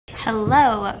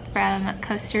Hello from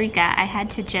Costa Rica. I had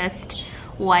to just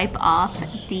wipe off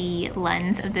the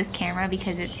lens of this camera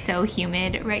because it's so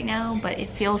humid right now, but it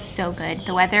feels so good.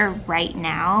 The weather right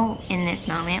now in this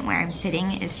moment where I'm sitting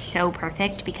is so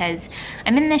perfect because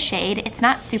I'm in the shade. It's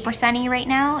not super sunny right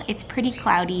now. It's pretty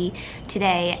cloudy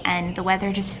today and the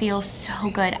weather just feels so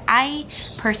good. I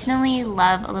personally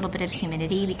love a little bit of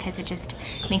humidity because it just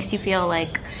makes you feel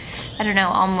like, I don't know,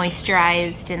 all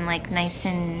moisturized and like nice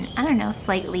and, I don't know,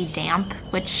 slightly damp,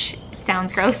 which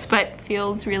sounds gross but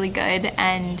feels really good.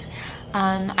 And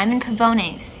I'm in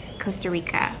Pavones, Costa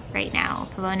Rica right now.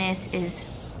 Pavones is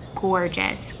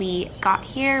gorgeous. We got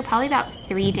here probably about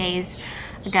 3 days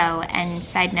ago, and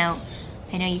side note,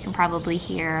 I know you can probably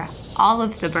hear all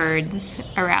of the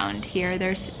birds around here.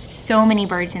 There's so many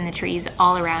birds in the trees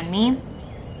all around me.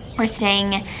 We're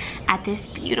staying at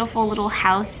this beautiful little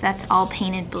house that's all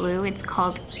painted blue. It's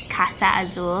called Casa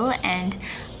Azul, and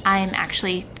I'm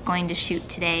actually going to shoot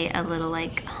today a little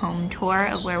like home tour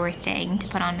of where we're staying to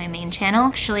put on my main channel.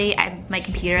 Actually, I have my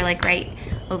computer like right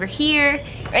over here,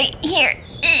 right here.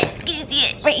 Can you see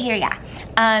it? Right here, yeah.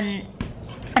 And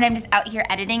I'm just out here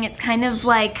editing. It's kind of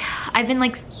like, I've been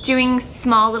like doing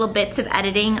small little bits of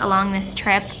editing along this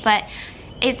trip, but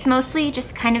it's mostly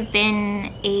just kind of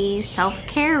been a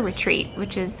self-care retreat,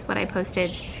 which is what I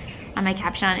posted on my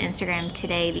caption on Instagram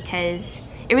today, because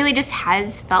it really just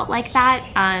has felt like that.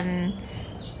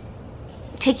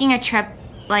 Taking a trip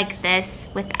like this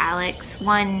with Alex,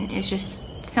 one, is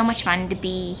just so much fun to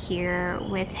be here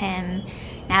with him.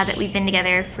 Now that we've been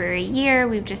together for a year,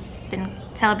 we've just been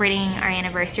celebrating our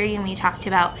anniversary, and we talked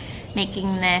about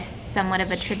making this somewhat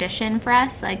of a tradition for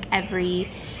us, like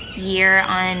every year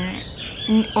on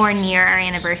or near our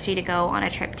anniversary to go on a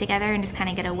trip together and just kind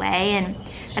of get away. And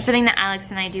that's something that Alex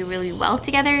and I do really well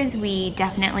together, is we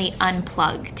definitely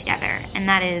unplug together, and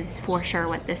that is for sure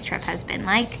what this trip has been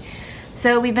like.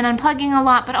 So we've been unplugging a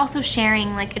lot, but also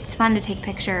sharing. Like, it's fun to take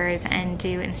pictures and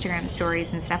do Instagram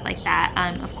stories and stuff like that.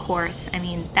 Of course, I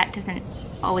mean, that doesn't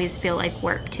always feel like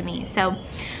work to me. So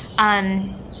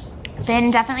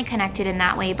been definitely connected in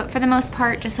that way, but for the most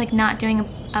part, just like not doing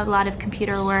a lot of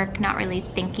computer work, not really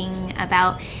thinking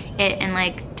about it, and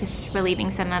like just relieving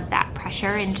some of that pressure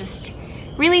and just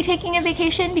really taking a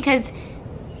vacation, because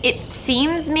it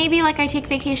seems maybe like I take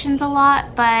vacations a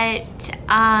lot, but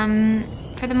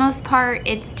for the most part,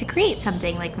 it's to create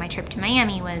something. Like my trip to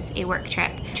Miami was a work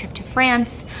trip. Trip to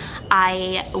France,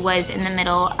 I was in the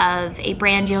middle of a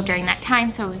brand deal during that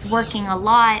time, so I was working a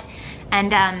lot,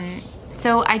 and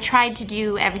so I tried to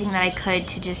do everything that I could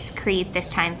to just create this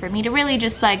time for me to really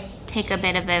just like take a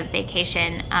bit of a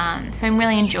vacation. So I'm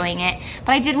really enjoying it.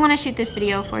 But I did want to shoot this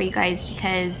video for you guys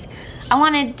because I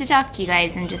wanted to talk to you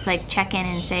guys and just like check in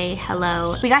and say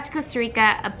hello. We got to Costa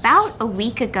Rica about a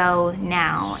week ago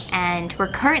now, and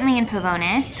we're currently in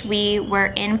Pavones. We were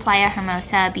in Playa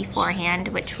Hermosa beforehand,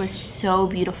 which was so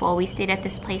beautiful. We stayed at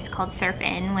this place called Surf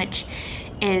Inn, which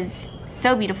is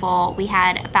so beautiful. We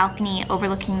had a balcony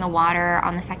overlooking the water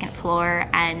on the second floor,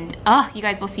 and oh, you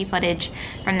guys will see footage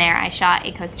from there. I shot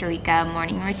a Costa Rica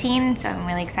morning routine, so I'm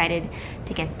really excited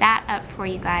to get that up for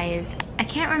you guys. I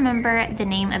can't remember the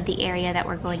name of the area that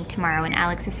we're going tomorrow, and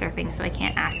Alex is surfing, so I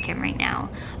can't ask him right now,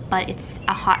 but it's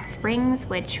a hot springs,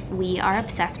 which we are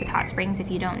obsessed with hot springs.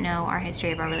 If you don't know our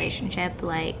history of our relationship,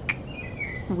 like,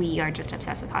 we are just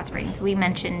obsessed with hot springs. We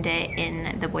mentioned it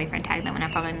in the boyfriend tag that went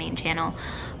up on my main channel,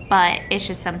 but it's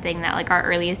just something that like our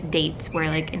earliest dates were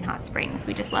like in hot springs.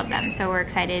 We just love them. So we're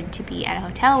excited to be at a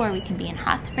hotel where we can be in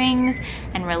hot springs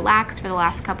and relax for the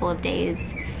last couple of days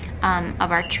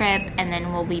of our trip, and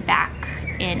then we'll be back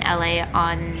in LA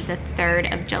on the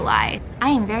 3rd of July. I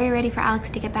am very ready for Alex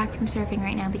to get back from surfing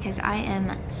right now because I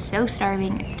am so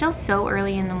starving. It's still so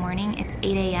early in the morning. It's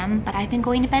 8 a.m., but I've been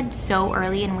going to bed so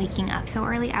early and waking up so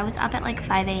early. I was up at like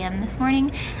 5 a.m. this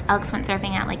morning. Alex went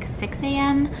surfing at like 6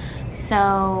 a.m.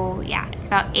 So yeah, it's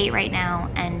about 8 right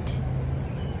now, and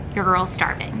your girl's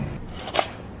starving.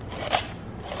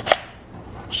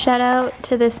 Shout out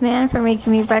to this man for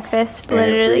making me breakfast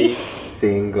literally every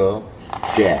single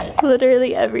day.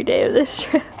 Literally every day of this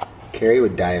trip. Carrie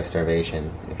would die of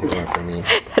starvation if it weren't for me.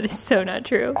 That is so not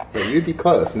true. But you'd be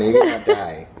close, maybe not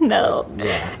die. No, but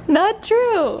yeah. Not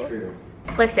true. True.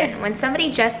 Listen, when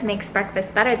somebody just makes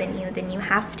breakfast better than you, then you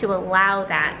have to allow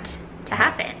that to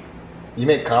happen. You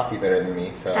make coffee better than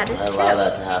me, so I allow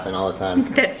that to happen all the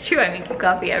time. That's true, I make you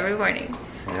coffee every morning.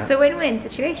 Yeah. It's a win-win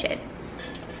situation.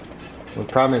 Well,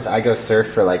 the problem is I go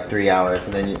surf for like 3 hours,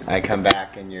 and then I come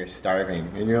back and you're starving,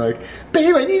 and you're like,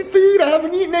 babe, I need food, I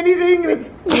haven't eaten anything, and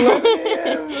it's 11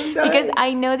 a.m. Because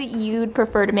I know that you'd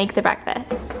prefer to make the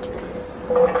breakfast.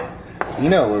 You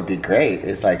know what would be great?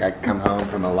 It's like I come home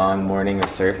from a long morning of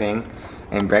surfing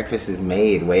and breakfast is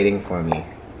made waiting for me.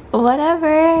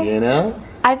 Whatever. You know?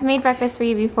 I've made breakfast for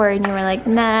you before and you were like,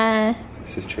 nah.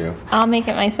 This is true. I'll make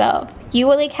it myself. You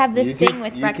will like have this thing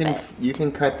with breakfast. You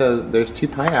can cut those. There's 2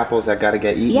 pineapples that gotta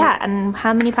get eaten. Yeah, and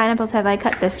how many pineapples have I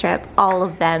cut this trip? All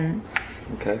of them.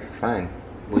 Okay, fine.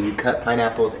 Well, you cut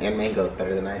pineapples and mangoes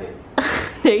better than I did.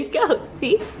 There you go,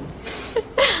 see?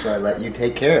 So I let you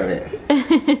take care of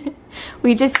it.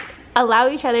 We just allow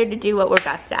each other to do what we're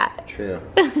best at. True.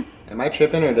 Am I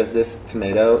tripping, or does this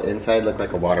tomato inside look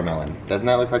like a watermelon? Doesn't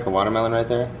that look like a watermelon right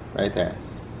there? Right there.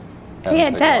 That Yeah,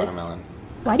 looks it like a does. watermelon.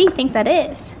 Why do you think that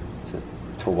is?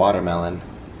 It's a watermelon.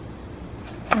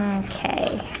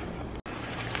 Okay.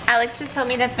 Alex just told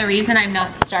me that the reason I'm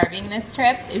not starving this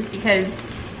trip is because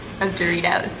of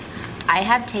Doritos. I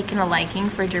have taken a liking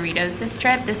for Doritos this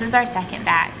trip. This is our 2nd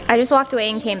bag. I just walked away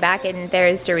and came back and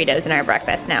there's Doritos in our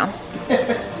breakfast now.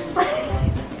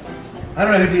 I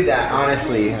don't know who did that,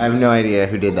 honestly. I have no idea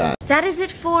who did that. That is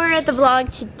it for the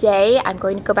vlog today. I'm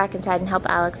going to go back inside and help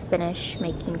Alex finish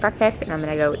making breakfast and I'm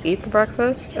gonna go eat the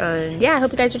breakfast. And yeah, I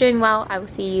hope you guys are doing well. I will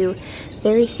see you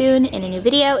very soon in a new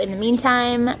video. In the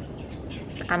meantime,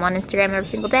 I'm on Instagram every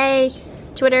single day,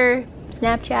 Twitter,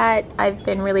 Snapchat, I've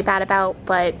been really bad about,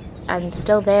 but I'm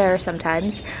still there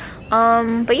sometimes.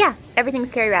 But yeah, everything's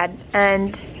CarrieRad.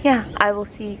 And yeah, I will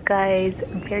see you guys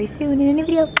very soon in a new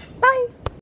video. Bye!